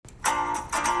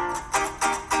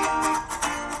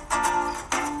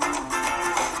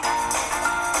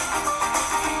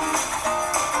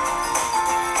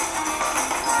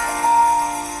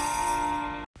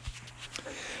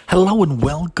Hello and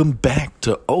welcome back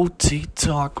to OT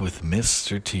Talk with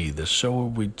Mr. T, the show where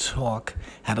we talk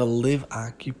how to live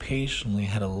occupationally,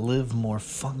 how to live more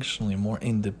functionally, more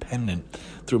independent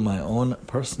through my own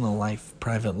personal life,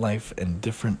 private life, and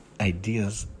different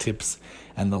ideas, tips,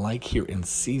 and the like here in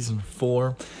Season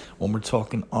 4 when we're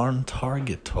talking on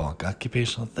target talk,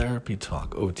 occupational therapy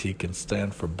talk. OT can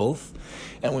stand for both,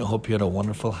 and we hope you had a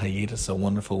wonderful hiatus, a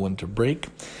wonderful winter break,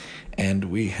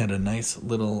 and we had a nice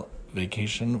little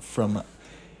vacation from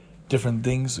different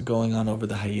things going on over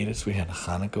the hiatus. We had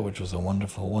Hanukkah, which was a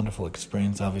wonderful, wonderful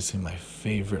experience. Obviously, my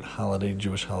favorite holiday,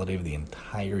 Jewish holiday of the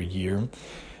entire year.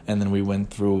 And then we went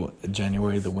through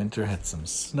January, the winter, had some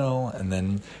snow. And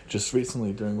then just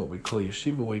recently, during what we call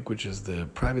Yeshiva Week, which is the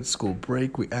private school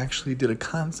break, we actually did a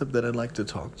concept that I'd like to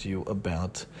talk to you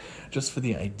about, just for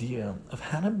the idea of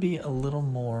how to be a little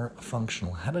more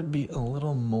functional, how to be a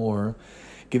little more,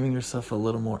 giving yourself a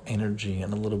little more energy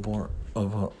and a little more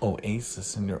of an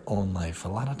oasis in your own life. A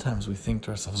lot of times we think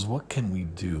to ourselves, what can we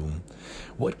do?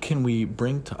 What can we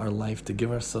bring to our life to give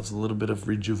ourselves a little bit of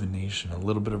rejuvenation, a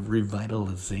little bit of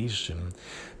revitalization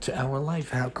to our life?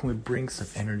 How can we bring some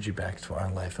energy back to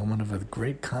our life? And one of the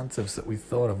great concepts that we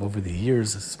thought of over the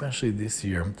years, especially this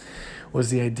year, was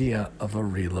the idea of a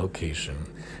relocation.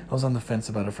 I was on the fence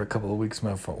about it for a couple of weeks.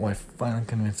 My wife finally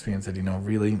convinced me and said,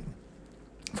 really,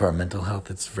 for our mental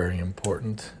health, it's very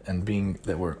important. And being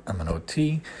that I'm an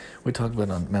OT, we talk about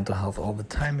on mental health all the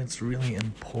time. It's really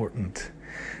important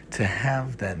to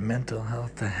have that mental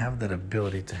health, to have that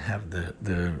ability, to have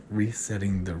the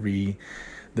resetting, the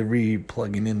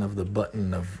re-plugging in of the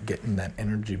button of getting that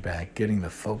energy back, getting the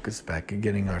focus back, and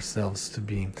getting ourselves to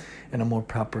be in a more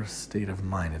proper state of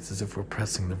mind. It's as if we're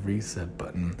pressing the reset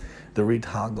button, the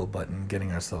re-toggle button,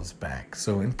 getting ourselves back.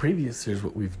 So in previous years,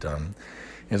 what we've done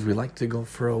is we like to go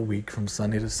for a week from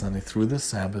Sunday to Sunday through the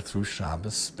Sabbath, through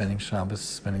Shabbos, spending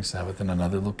Sabbath in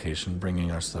another location,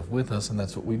 bringing our stuff with us. And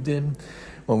that's what we did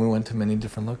when we went to many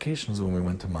different locations, when we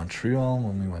went to Montreal,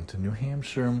 when we went to New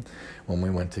Hampshire, when we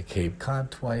went to Cape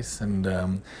Cod twice, and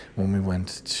when we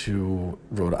went to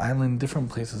Rhode Island, different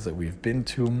places that we've been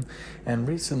to. And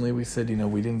recently we said,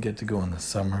 we didn't get to go in the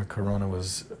summer. Corona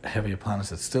was heavy upon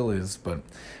us. It still is, but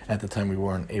at the time we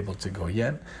weren't able to go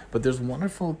yet. But there's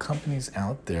wonderful companies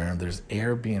out there. There's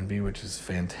Airbnb, which is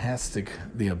fantastic.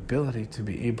 The ability to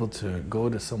be able to go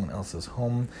to someone else's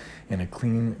home in a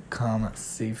clean, calm,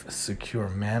 safe, secure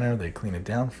manner. They clean it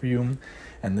down for you,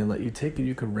 and they let you take it.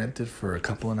 You could rent it for a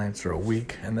couple of nights or a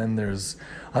week. And then there's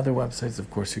other websites.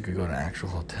 Of course, you could go to actual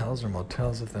hotels or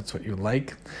motels if that's what you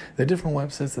like. There are different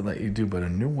websites that let you do, but a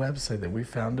new website that we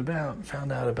found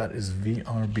out about is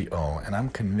VRBO, and I'm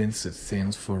convinced it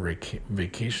stands for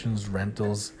Vacations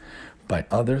Rentals by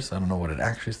Others. I don't know what it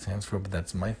actually stands for, but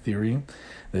that's my theory,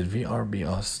 that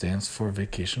VRBO stands for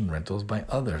Vacation Rentals by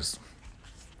Others.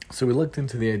 So we looked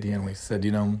into the idea and we said,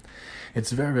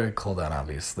 it's very, very cold out,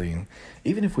 obviously.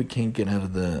 Even if we can't get out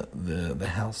of the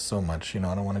house so much, I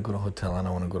don't want to go to a hotel, I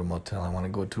don't want to go to a motel, I want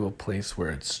to go to a place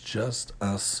where it's just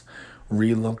us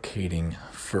relocating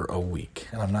for a week.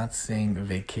 And I'm not saying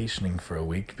vacationing for a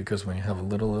week, because when you have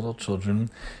little children,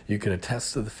 you could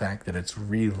attest to the fact that it's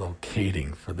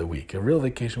relocating for the week. A real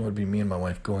vacation would be me and my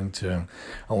wife going to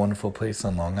a wonderful place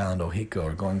on Long Island, Ohio,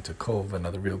 or going to Cove,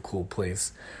 another real cool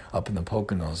place up in the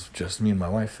Poconos, just me and my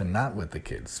wife, and not with the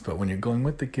kids. But when you're going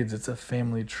with the kids, it's a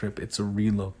family trip. It's a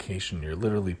relocation. You're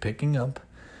literally picking up,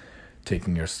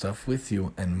 taking your stuff with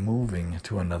you, and moving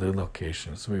to another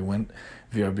location. So we went,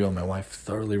 VRBO, my wife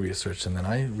thoroughly researched, and then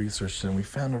I researched, and we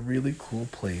found a really cool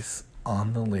place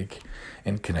on the lake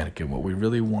in Connecticut. What we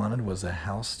really wanted was a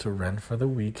house to rent for the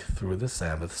week through the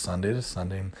Sabbath, Sunday to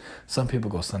Sunday. Some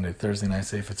people go Sunday to Thursday, and I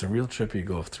say if it's a real trip, you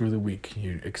go through the week,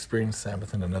 you experience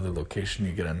Sabbath in another location,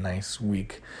 you get a nice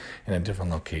week in a different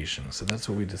location. So that's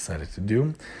what we decided to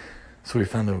do. So we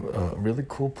found a really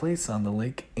cool place on the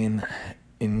lake in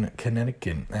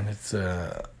Connecticut, and it's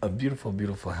a beautiful,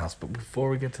 beautiful house. But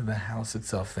before we get to the house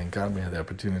itself, thank God we had the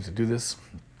opportunity to do this.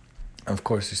 Of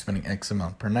course, you're spending X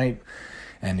amount per night,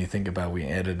 and you think about, we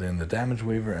added in the damage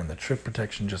waiver and the trip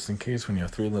protection just in case when you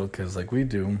have 3 little kids like we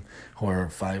do, who are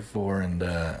 5, 4,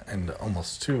 and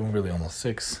almost 2, really almost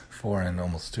 6, 4, and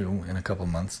almost 2 in a couple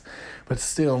months. But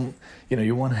still,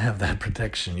 you want to have that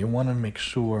protection. You want to make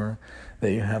sure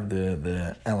that you have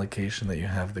the allocation, that you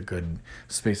have the good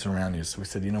space around you. So we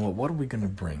said, what are we going to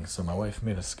bring? So my wife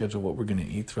made a schedule what we're going to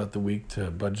eat throughout the week, to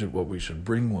budget what we should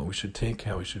bring, what we should take,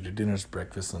 how we should do dinners,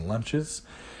 breakfasts, and lunches.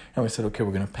 And we said, okay,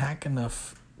 we're going to pack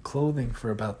enough clothing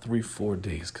for about 3-4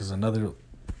 days, because another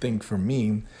think for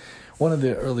me, one of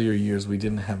the earlier years we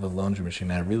didn't have a laundry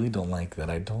machine. I really don't like that.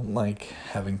 I don't like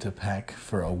having to pack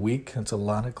for a week. It's a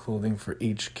lot of clothing for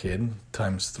each kid,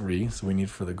 times 3. So we need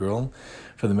for the girl,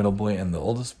 for the middle boy, and the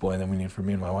oldest boy. And then we need for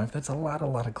me and my wife. That's a lot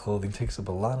of clothing. Takes up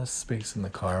a lot of space in the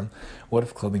car. What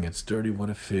if clothing gets dirty? What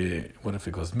if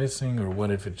it goes missing? Or what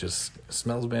if it just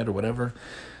smells bad or whatever?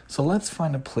 So let's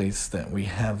find a place that we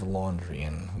have laundry.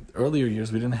 In earlier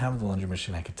years, we didn't have the laundry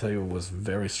machine. I could tell you it was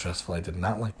very stressful. I did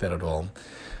not like that at all.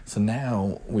 So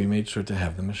now we made sure to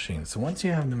have the machine. So once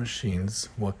you have the machines,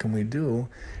 what can we do?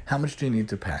 How much do you need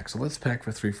to pack? So let's pack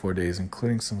for 3-4 days,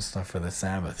 including some stuff for the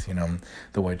Sabbath. You know,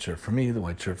 the white shirt for me, the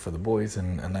white shirt for the boys,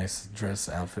 and a nice dress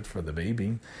outfit for the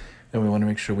baby. Then we want to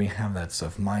make sure we have that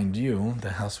stuff. Mind you,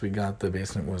 the house we got, the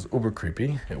basement was uber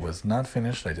creepy. It was not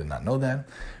finished. I did not know that.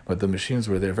 But the machines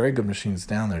were there. Very good machines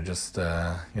down there. Just,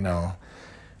 I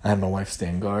had my wife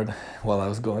stand guard while I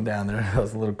was going down there. I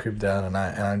was a little creeped out, and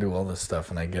I do all this stuff,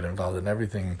 and I get involved in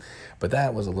everything. But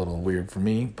that was a little weird for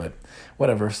me. But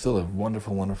whatever, still a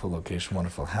wonderful, wonderful location,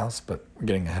 wonderful house. But we're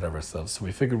getting ahead of ourselves. So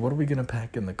we figured, what are we going to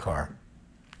pack in the car?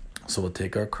 So we'll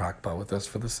take our crock pot with us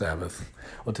for the Sabbath.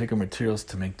 We'll take our materials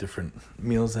to make different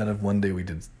meals out of. One day we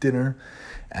did dinner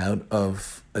out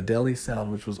of a deli salad,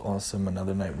 which was awesome.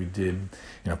 Another night we did,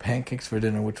 pancakes for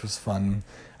dinner, which was fun.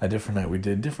 A different night we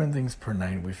did different things per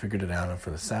night. We figured it out. And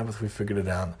for the Sabbath, we figured it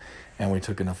out. And we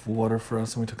took enough water for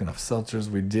us, and we took enough seltzers.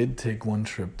 We did take one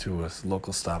trip to a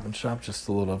local Stop and Shop just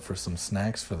to load up for some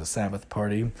snacks for the Sabbath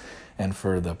party and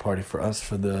for the party for us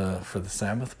for the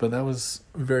Sabbath. But that was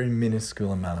a very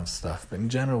minuscule amount of stuff. But in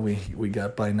general, we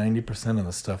got by 90% of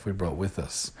the stuff we brought with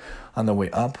us. On the way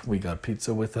up, we got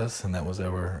pizza with us, and that was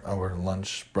our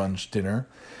lunch, brunch, dinner.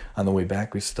 On the way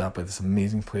back, we stopped by this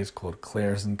amazing place called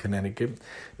Claire's in Connecticut.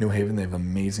 New Haven, they have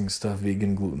amazing stuff,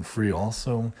 vegan, gluten-free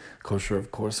also. Kosher,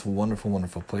 of course, wonderful,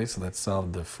 wonderful place. So that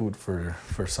solved the food for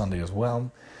Sunday as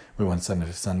well. We went Sunday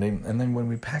to Sunday. And then when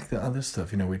we packed the other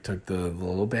stuff, we took the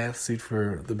little bath seat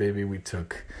for the baby. We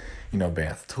took,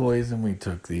 bath toys, and we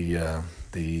took the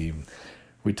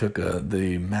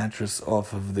mattress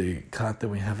off of the cot that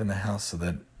we have in the house so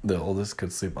that the oldest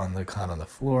could sleep on the cot on the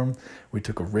floor. We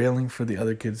took a railing for the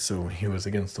other kids, so he was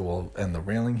against the wall, and the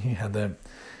railing, he had that.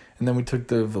 And then we took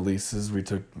the valises. We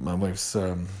took my wife's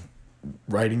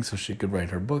writing so she could write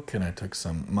her book, and I took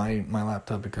my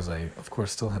laptop because I, of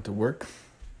course, still had to work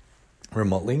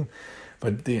remotely.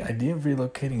 But the idea of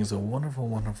relocating is a wonderful,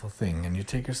 wonderful thing, and you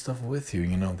take your stuff with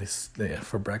you.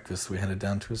 For breakfast, we had it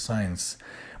down to a science.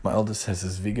 My eldest has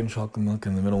his vegan chocolate milk,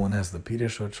 and the middle one has the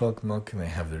pediatric chocolate milk, and they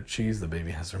have their cheese. The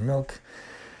baby has their milk.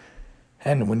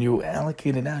 And when you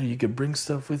allocate it out, you could bring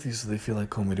stuff with you so they feel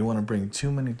like home. We didn't want to bring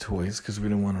too many toys because we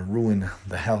didn't want to ruin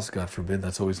the house, God forbid.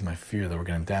 That's always my fear, that we're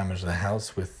going to damage the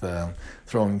house with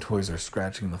throwing toys or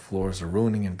scratching the floors or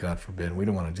ruining it, God forbid. We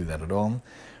don't want to do that at all.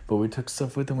 But we took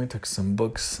stuff with them. We took some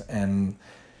books, and,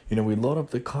 we load up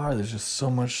the car. There's just so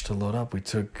much to load up. We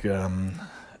took, and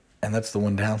that's the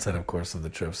one downside, of course, of the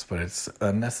trips, but it's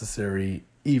a necessary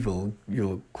evil,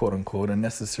 quote unquote, a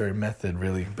necessary method,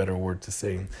 really, better word to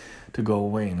say, to go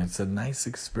away. And it's a nice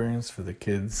experience for the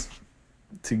kids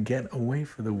to get away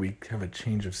for the week, have a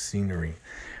change of scenery.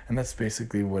 And that's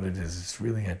basically what it is. It's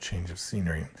really a change of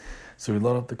scenery. So we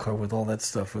load up the car with all that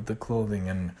stuff, with the clothing,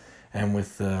 and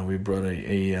with we brought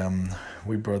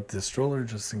we brought the stroller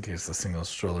just in case, the single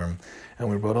stroller, and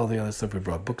we brought all the other stuff. We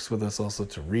brought books with us also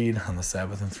to read on the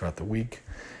Sabbath and throughout the week.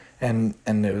 And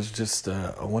it was just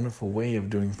a wonderful way of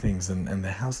doing things. And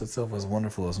the house itself was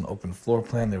wonderful. It was an open floor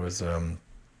plan. There was a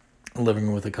living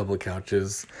room with a couple of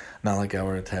couches, not like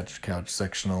our attached couch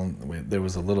sectional. There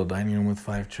was a little dining room with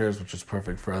 5 chairs, which was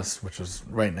perfect for us, which was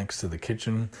right next to the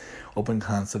kitchen. Open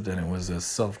concept, and it was a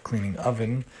self-cleaning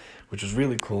oven, which was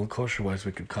really cool. Kosher-wise,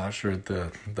 we could kosher at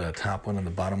the top one, and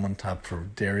the bottom one. Top for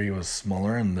dairy was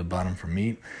smaller, and the bottom for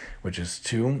meat, which is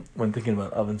 2. When thinking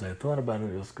about ovens, I thought about it.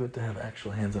 It was good to have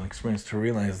actual hands-on experience to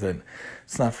realize that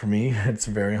it's not for me. It's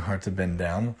very hard to bend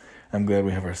down. I'm glad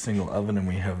we have our single oven, and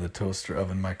we have the toaster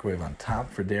oven microwave on top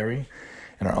for dairy.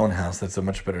 In our own house, that's a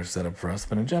much better setup for us.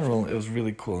 But in general, it was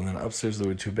really cool. And then upstairs, there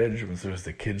were 2 bedrooms. There was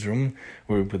the kids' room,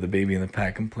 where we put the baby in the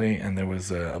pack and play. And there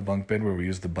was a bunk bed where we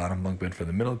used the bottom bunk bed for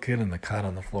the middle kid and the cot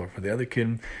on the floor for the other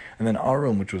kid. And then our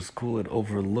room, which was cool, it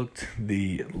overlooked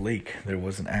the lake. There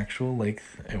was an actual lake.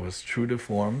 It was true to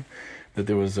form that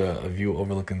there was a view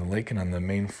overlooking the lake. And on the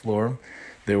main floor,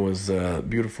 there was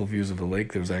beautiful views of the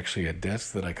lake. There was actually a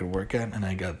desk that I could work at, and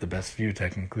I got the best view,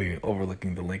 technically,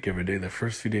 overlooking the lake every day. The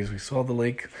first few days we saw the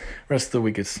lake. Rest of the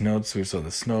week it snowed, so we saw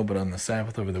the snow. But on the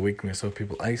Sabbath over the week, we saw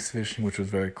people ice fishing, which was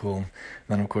very cool. And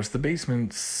then, of course, the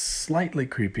basement, slightly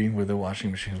creepy, where the washing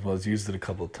machine was used it a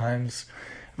couple of times.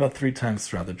 About 3 times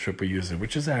throughout the trip we use it,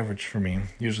 which is average for me.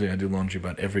 Usually I do laundry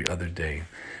about every other day.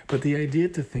 But the idea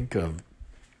to think of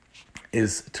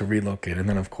is to relocate. And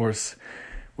then, of course,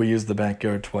 we used the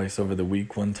backyard twice over the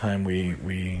week. One time we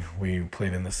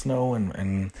played in the snow,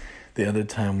 and the other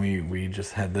time we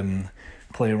just had them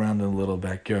play around in a little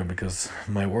backyard, because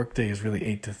my work day is really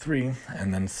 8 to 3,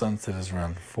 and then sunset is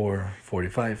around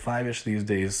 4:45, 5-ish these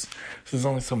days. So there's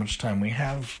only so much time we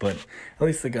have, but at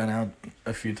least they got out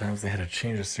a few times. They had a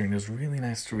change of scenery. It was really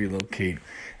nice to relocate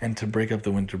and to break up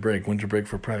the winter break. Winter break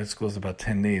for private school is about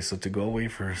 10 days, so to go away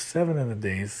for 7 of the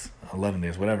days, 11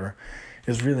 days, whatever,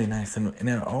 is really nice. And in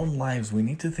our own lives, we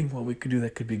need to think what we could do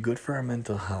that could be good for our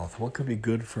mental health, what could be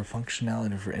good for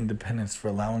functionality, for independence, for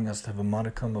allowing us to have a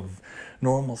modicum of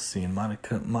normalcy and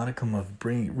modicum of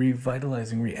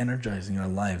revitalizing, re-energizing our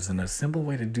lives. And a simple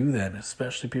way to do that,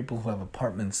 especially people who have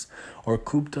apartments or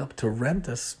cooped up, to rent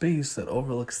a space that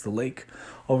overlooks the lake,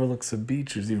 overlooks a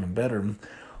beach, is even better,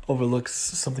 overlooks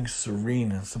something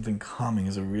serene and something calming,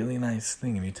 is a really nice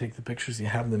thing. And you take the pictures, you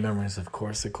have the memories. Of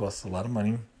course, it costs a lot of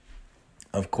money.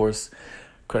 Of course,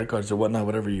 credit cards or whatnot,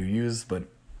 whatever you use, but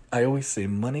I always say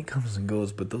money comes and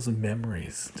goes, but those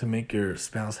memories, to make your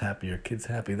spouse happy, your kids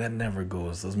happy, that never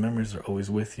goes. Those memories are always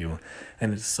with you,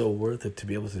 and it's so worth it to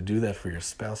be able to do that for your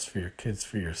spouse, for your kids,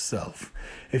 for yourself.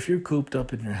 If you're cooped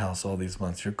up in your house all these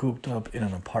months, you're cooped up in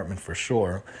an apartment for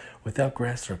sure, without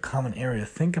grass or a common area,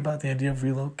 think about the idea of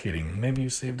relocating. Maybe you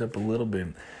saved up a little bit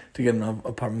to get an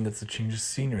apartment that's a change of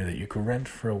scenery, that you could rent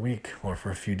for a week or for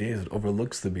a few days. It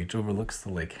overlooks the beach, overlooks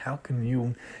the lake. How can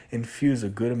you infuse a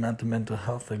good amount of mental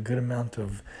health, a good amount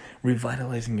of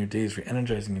revitalizing your days,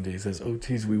 re-energizing your days? As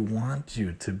OTs, we want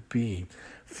you to be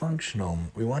functional.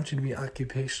 We want you to be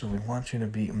occupational. We want you to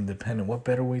be independent. What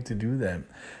better way to do that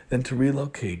than to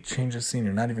relocate, change of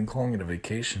scenery? Not even calling it a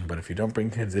vacation, but if you don't bring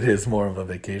kids, it is more of a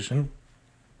vacation,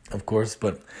 of course.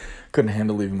 But couldn't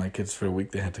handle leaving my kids for a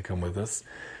week. They had to come with us.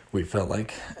 We felt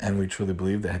like, and we truly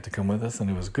believed, they had to come with us, and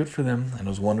it was good for them, and it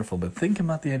was wonderful. But think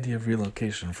about the idea of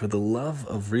relocation. For the love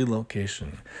of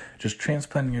relocation, just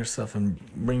transplanting yourself and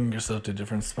bringing yourself to a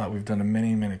different spot. We've done it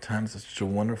many, many times. It's such a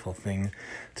wonderful thing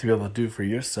to be able to do for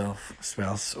yourself,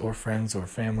 spouse, or friends, or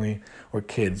family, or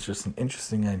kids. Just an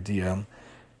interesting idea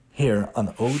here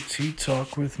on OT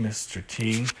Talk with Mr.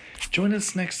 T. Join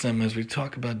us next time as we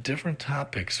talk about different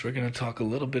topics. We're going to talk a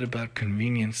little bit about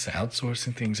convenience,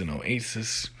 outsourcing things in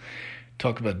Oasis,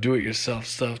 talk about do-it-yourself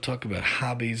stuff, talk about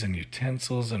hobbies and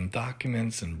utensils and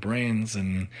documents and brands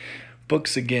and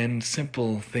books again,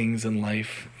 simple things in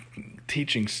life,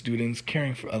 teaching students,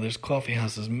 caring for others, coffee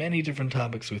houses, many different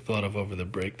topics we thought of over the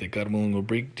break that God willing will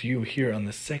bring to you here on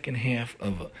the second half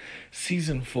of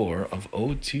Season 4 of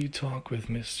OT Talk with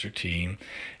Mr. T.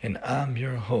 And I'm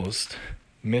your host,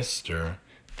 Mr.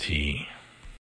 T.